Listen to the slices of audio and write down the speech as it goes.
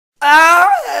I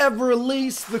have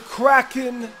released the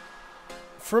Kraken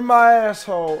from my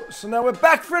asshole. So now we're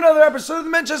back for another episode of the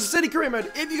Manchester City Career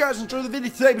Mode. If you guys enjoyed the video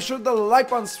today, be sure to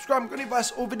like button, subscribe, got any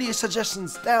advice or video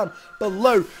suggestions down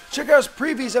below. Check out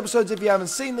previous episodes if you haven't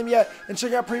seen them yet, and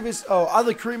check out previous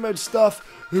other Career Mode stuff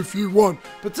if you want.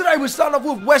 But today we're starting off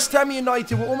with West Ham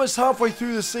United. We're almost halfway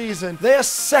through the season. They are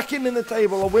second in the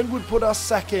table. A win would put us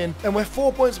second, and we're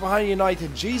 4 points behind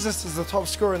United. Jesus is the top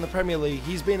scorer in the Premier League.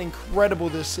 He's been incredible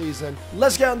this season.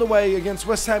 Let's get underway against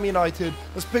West Ham United.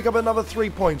 Let's pick up another 3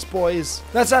 points, boys.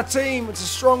 That's our team. It's a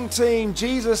strong team.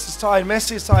 Jesus is tired.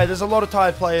 Messi is tired. There's a lot of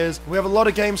tired players. We have a lot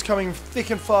of games coming thick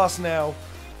and fast now.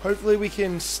 Hopefully we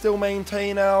can still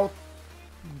maintain our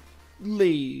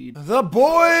lead. The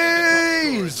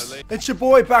boys! It's your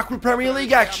boy back with Premier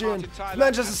League action.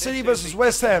 Manchester City versus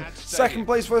West Ham. Second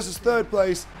place versus third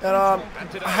place. And I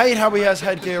hate how he has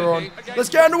headgear on. Let's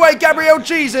get underway. Gabriel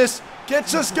Jesus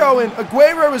gets us going.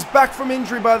 Aguero is back from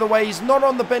injury, by the way. He's not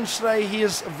on the bench today. He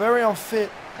is very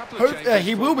unfit.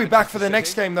 He will be back for the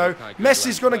next game, though.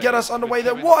 Messi's going to get us underway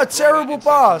there. What a terrible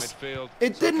pass.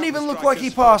 It didn't even look like he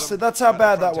passed it. That's how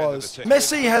bad that was.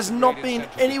 Messi has not been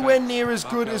anywhere near as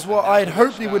good as what I had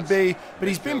hoped he would be, but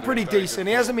he's been pretty decent.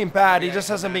 He hasn't been bad. He just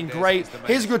hasn't been great.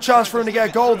 Here's a good chance for him to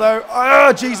get a goal, though.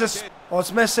 Oh, Jesus. Oh,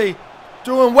 it's Messi.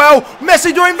 Doing well.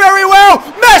 Messi doing very well.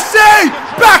 Messi!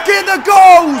 Back in the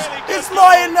goals! It's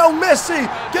Lionel Messi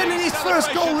getting his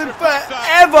first goal in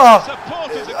forever.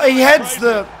 He heads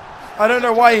the... I don't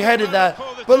know why he headed that.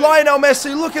 But Lionel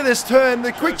Messi, look at this turn.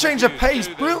 The quick change of pace.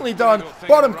 Brilliantly done.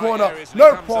 Bottom corner.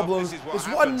 No problems. It's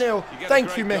 1-0.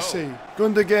 Thank you, Messi.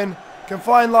 Gundogan can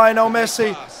find Lionel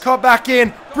Messi. Cut back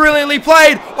in. Brilliantly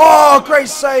played. Oh, great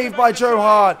save by Joe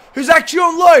Hart, who's actually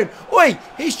on loan. Wait,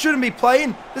 he shouldn't be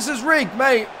playing. This is rigged,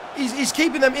 mate. He's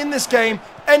keeping them in this game,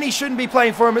 and he shouldn't be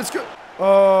playing for him. It's good.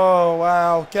 Oh,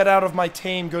 wow. Get out of my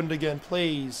team, Gundogan,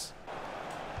 please.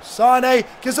 Sane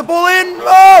gets the ball in.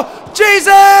 Oh,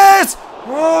 Jesus!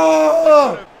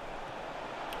 Oh,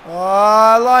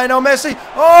 Lionel Messi.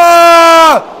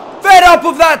 Oh, fed up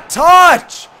of that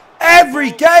touch. Every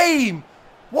game.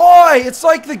 Why? It's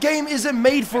like the game isn't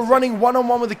made for running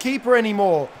one-on-one with the keeper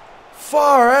anymore.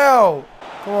 Far out.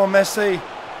 Come on, Messi.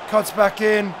 Cuts back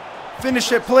in.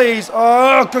 Finish it, please.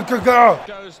 Oh, go.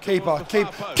 Keeper.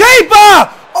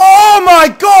 Oh,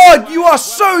 my God. You are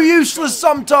so useless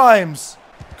sometimes.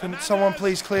 Can someone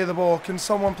please clear the ball?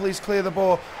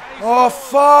 Oh,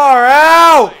 far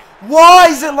out. Why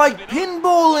is it like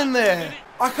pinball in there?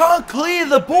 I can't clear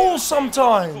the ball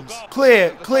sometimes.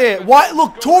 Clear. Why?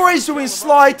 Look, Torre's doing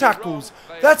slide tackles.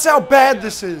 That's how bad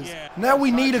this is. Now we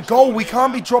need a goal. We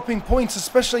can't be dropping points,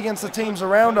 especially against the teams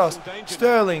around us.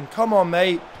 Sterling, come on,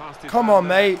 mate.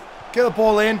 Get the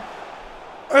ball in.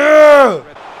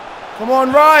 Come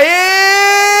on,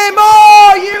 Raheem.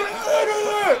 Oh, you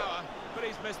idiot.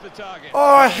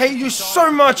 Oh, I hate you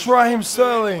so much, Raheem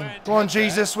Sterling. Come on,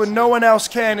 Jesus, when no one else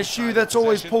can. It's you that's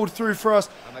always pulled through for us.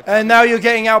 And now you're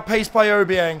getting outpaced by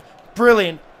Obiang.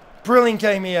 Brilliant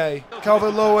game, EA.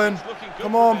 Calvert-Lewin.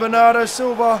 Come on, Bernardo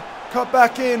Silva. Cut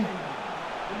back in.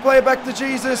 Play it back to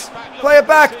Jesus. Play it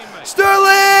back.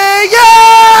 Sterling!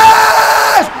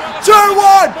 Yes!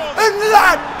 2-1! And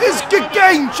that is the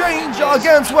game changer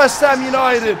against West Ham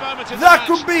United. That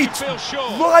could be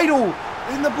vital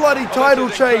in the bloody title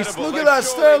chase. Look at that,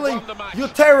 Sterling. You're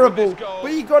terrible,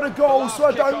 but you got a goal, so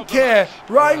I don't care.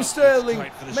 Raheem Sterling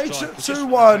makes it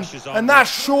 2-1, and that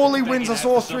surely wins us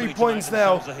all 3 points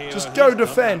now. Just go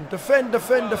defend. And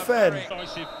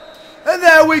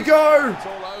there we go.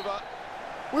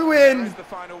 We win,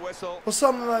 or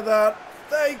something like that.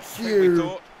 Thank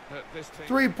you.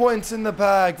 3 points in the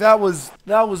bag. That was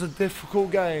a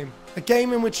difficult game. A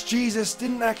game in which Jesus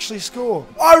didn't actually score.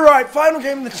 Alright, final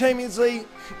game in the Champions League.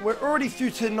 We're already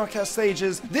through to the knockout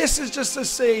stages. This is just to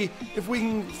see if we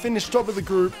can finish top of the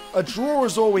group. A draw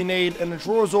is all we need, and a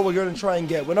draw is all we're going to try and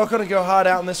get. We're not going to go hard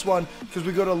out in this one, because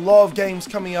we've got a lot of games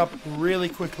coming up really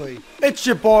quickly. It's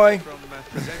your boy.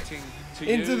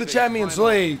 Into the Champions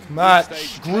League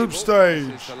match, group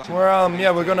stage. Where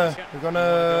we're gonna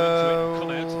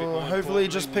hopefully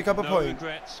just pick up a point.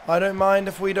 I don't mind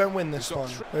if we don't win this one.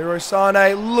 Leroy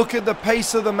Sané, look at the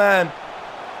pace of the man.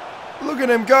 Look at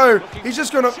him go. He's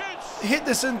just gonna hit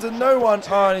this into no one.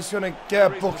 Oh, and he's gonna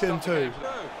get a book in too.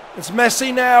 It's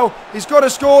Messi now. He's got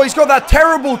to score. He's got that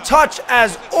terrible touch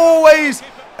as always.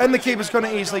 And the keeper's going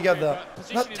to easily get that.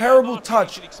 That terrible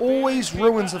touch always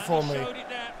ruins it for me.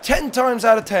 10 times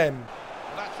out of 10.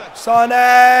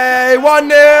 Sané,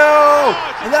 1-0!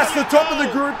 And that's the top of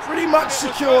the group, pretty much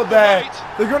secured there.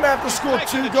 They're going to have to score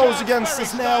 2 goals against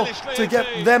us now to get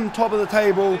them top of the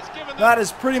table. That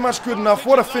is pretty much good enough.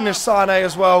 What a finish, Sane,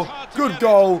 as well. Good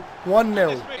goal.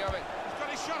 1-0.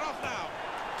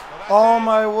 Oh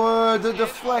my word, the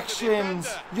deflections.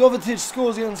 Jovetic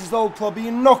scores against his old club, but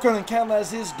you're not going to count that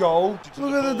as his goal.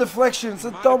 Look at the deflection, it's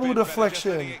a double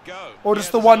deflection. Or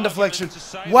just the one deflection.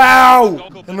 Wow!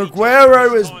 And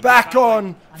Aguero is back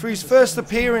on for his first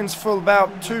appearance for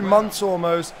about 2 months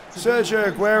almost. Sergio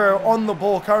Aguero on the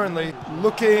ball currently.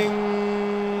 Looking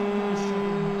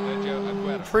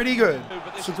pretty good.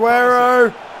 So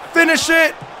Aguero, finish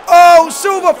it! Oh,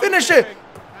 Silva, finish it!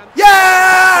 Yeah!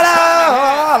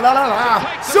 La, la, la,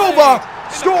 la. Silva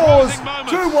scores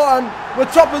 2-1. We're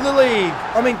top of the league.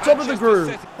 I mean, top of the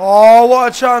group. Oh,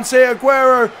 what a chance here.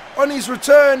 Aguero on his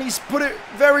return. He's put it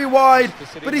very wide,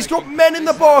 but he's got men in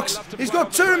the box. He's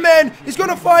got 2 men. He's going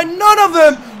to find none of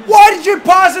them. Why did you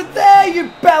pass it there, you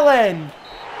bellend?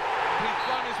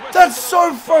 That's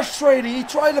so frustrating. He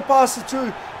tried to pass it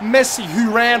to Messi,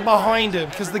 who ran behind him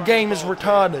because the game is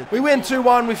retarded. We win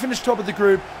 2-1. We finished top of the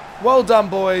group. Well done,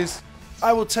 boys.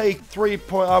 I will take 3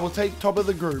 points. I will take top of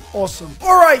the group. Awesome.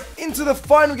 All right, into the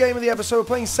final game of the episode. We're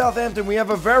playing Southampton. We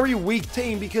have a very weak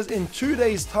team because in 2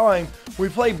 days' time, we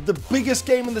played the biggest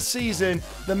game of the season,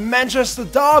 the Manchester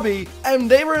Derby, and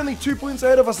they were only 2 points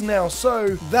ahead of us now.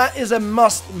 So that is a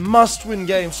must-win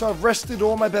game. So I've rested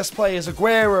all my best players.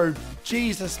 Aguero,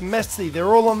 Jesus, Messi,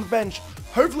 they're all on the bench.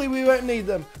 Hopefully we won't need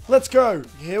them. Let's go.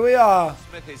 Here we are.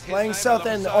 Playing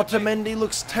Southend. Otamendi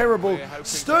looks terrible.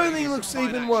 Sterling looks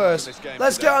even worse.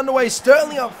 Let's get underway.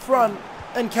 Sterling up front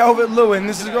and Calvert-Lewin.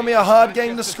 This is going to be a hard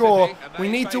game to score. We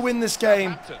need to win this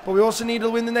game, but we also need to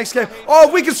win the next game. Oh,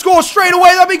 if we can score straight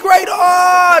away, that'd be great.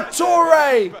 Ah,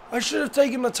 Torre. I should have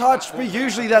taken the touch, but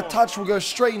usually that touch will go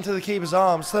straight into the keeper's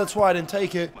arms. So that's why I didn't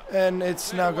take it, and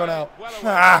it's now gone out.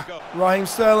 Ah, Raheem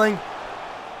Sterling.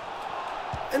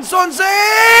 And Sonze!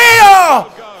 Oh!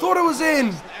 Thought it was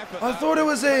in. I thought it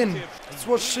was in. That's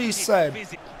what she said.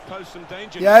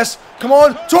 Yes. Come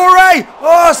on. Torre!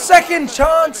 Oh, second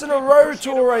chance in a row,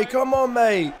 Torre. Come on,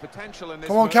 mate.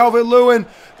 Come on, Calvert-Lewin.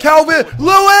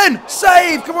 Calvert-Lewin!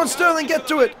 Save! Come on, Sterling. Get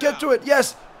to it. Get to it.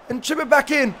 Yes. And chip it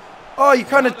back in. Oh, you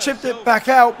kind of chipped it back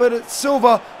out, but it's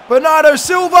Silva. Bernardo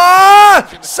Silva!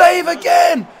 Save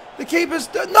again! The keeper's...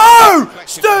 No!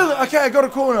 Sterling! Okay, I got a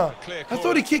corner. I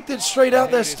thought he kicked it straight out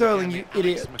there, Sterling, you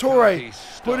idiot. Torre,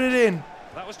 put it in.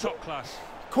 That was top class.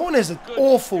 Corners are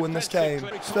awful in this game.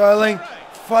 Sterling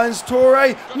finds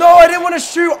Torre. No, I didn't want to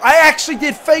shoot. I actually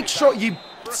did fake shot, you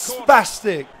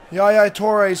spastic. Yaya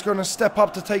Torre is going to step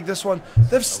up to take this one.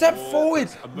 They've stepped forward.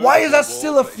 Why is that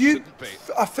still a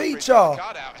feature?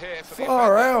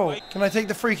 Far out. Can I take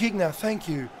the free kick now? Thank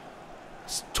you.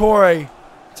 Torre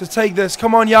to take this.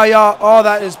 Come on, Yaya. Oh,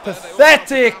 that is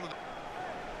pathetic.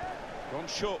 Gone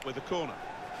short with the corner.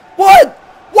 What?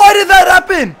 Why did that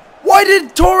happen? Why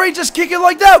did Torre just kick it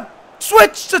like that?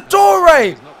 Switch to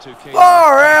Torre.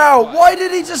 Far out. Why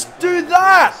did he just do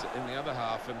that? In the other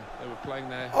half, and they were playing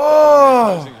their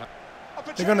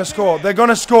they're going to score. They're going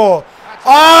to score.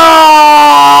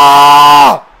 Ah!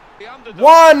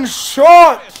 One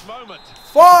shot.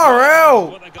 Far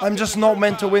out. I'm just not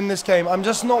meant to win this game. I'm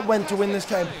just not meant to win this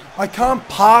game. I can't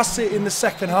pass it in the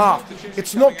second half.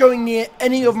 It's not going near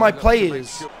any of my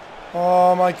players.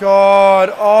 Oh my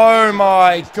god. Oh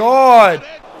my god.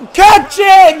 Catch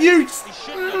it, you...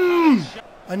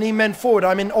 I need men forward.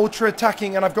 I'm in ultra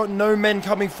attacking and I've got no men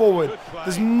coming forward.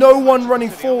 There's no one running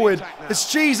forward.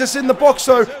 It's Jesus in the box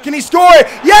though. Can he score it?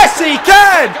 Yes, he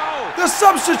can! The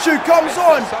substitute comes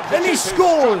on and he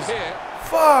scores.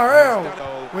 Far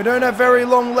out. We don't have very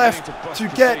long left to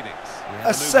get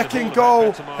a second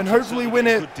goal and hopefully win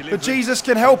it. But Jesus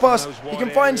can help us. He can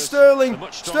find Sterling.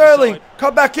 Sterling,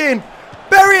 cut back in.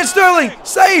 Bury it, Sterling.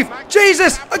 Save.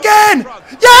 Jesus, again.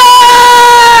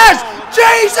 Yes!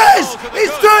 Jesus!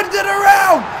 He's turned it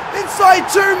around inside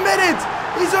 2 minutes.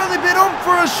 He's only been on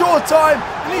for a short time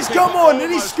and he's come on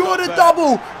and he's scored a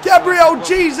double. Gabriel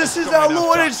Jesus is our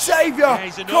Lord and Savior.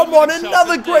 Come on,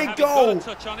 another great goal.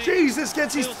 Jesus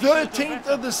gets his 13th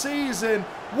of the season.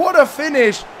 What a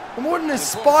finish. And what an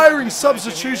inspiring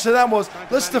substitution that was.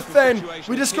 Let's defend.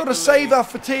 We just got to save our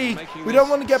fatigue. We don't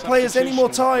want to get players any more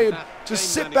tired.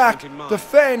 Just sit back,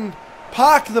 defend,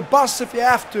 park the bus if you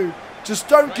have to. Just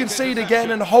don't concede again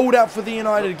and hold out for the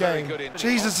United game.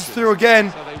 Jesus is through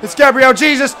again. It's Gabriel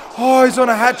Jesus. Oh, he's on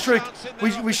a hat-trick.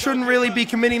 We shouldn't really be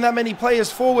committing that many players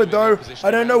forward, though.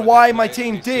 I don't know why my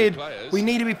team did. We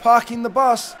need to be parking the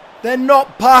bus. They're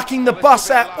not parking the bus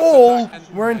at all.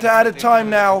 We're into added time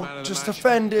now. Just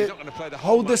defend it.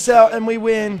 Hold this out and we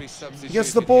win. He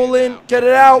gets the ball in. Get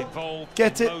it out.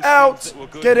 Get it out.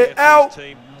 Get it out.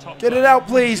 Get it out,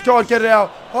 please. God, get it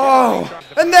out. Oh,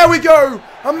 and there we go.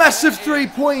 A massive 3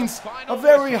 points. A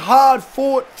very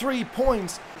hard-fought 3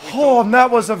 points. Oh, and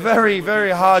that was a very,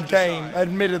 very hard game,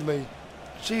 admittedly.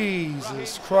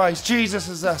 Jesus Christ. Jesus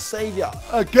is our savior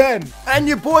again. And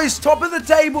your boys top of the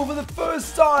table for the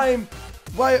first time.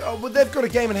 Well, they've got a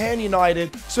game in hand,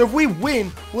 United. So if we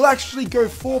win, we'll actually go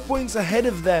 4 points ahead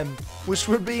of them, which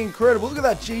would be incredible. Look at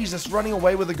that Jesus running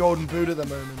away with the golden boot at the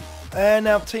moment. And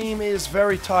our team is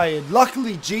very tired.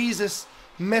 Luckily, Jesus,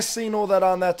 Messi and all that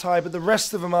aren't that tired, but the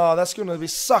rest of them are. That's going to be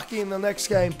sucky in the next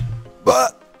game.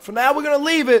 But for now, we're going to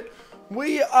leave it.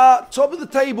 We are top of the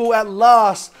table at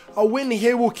last. A win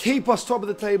here will keep us top of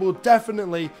the table,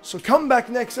 definitely. So come back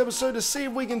next episode to see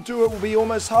if we can do it. We'll be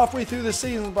almost halfway through the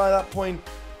season by that point.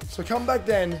 So come back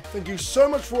then. Thank you so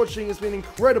much for watching. It's been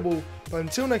incredible. But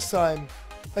until next time,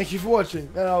 thank you for watching.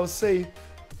 And I will see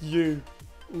you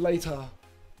later.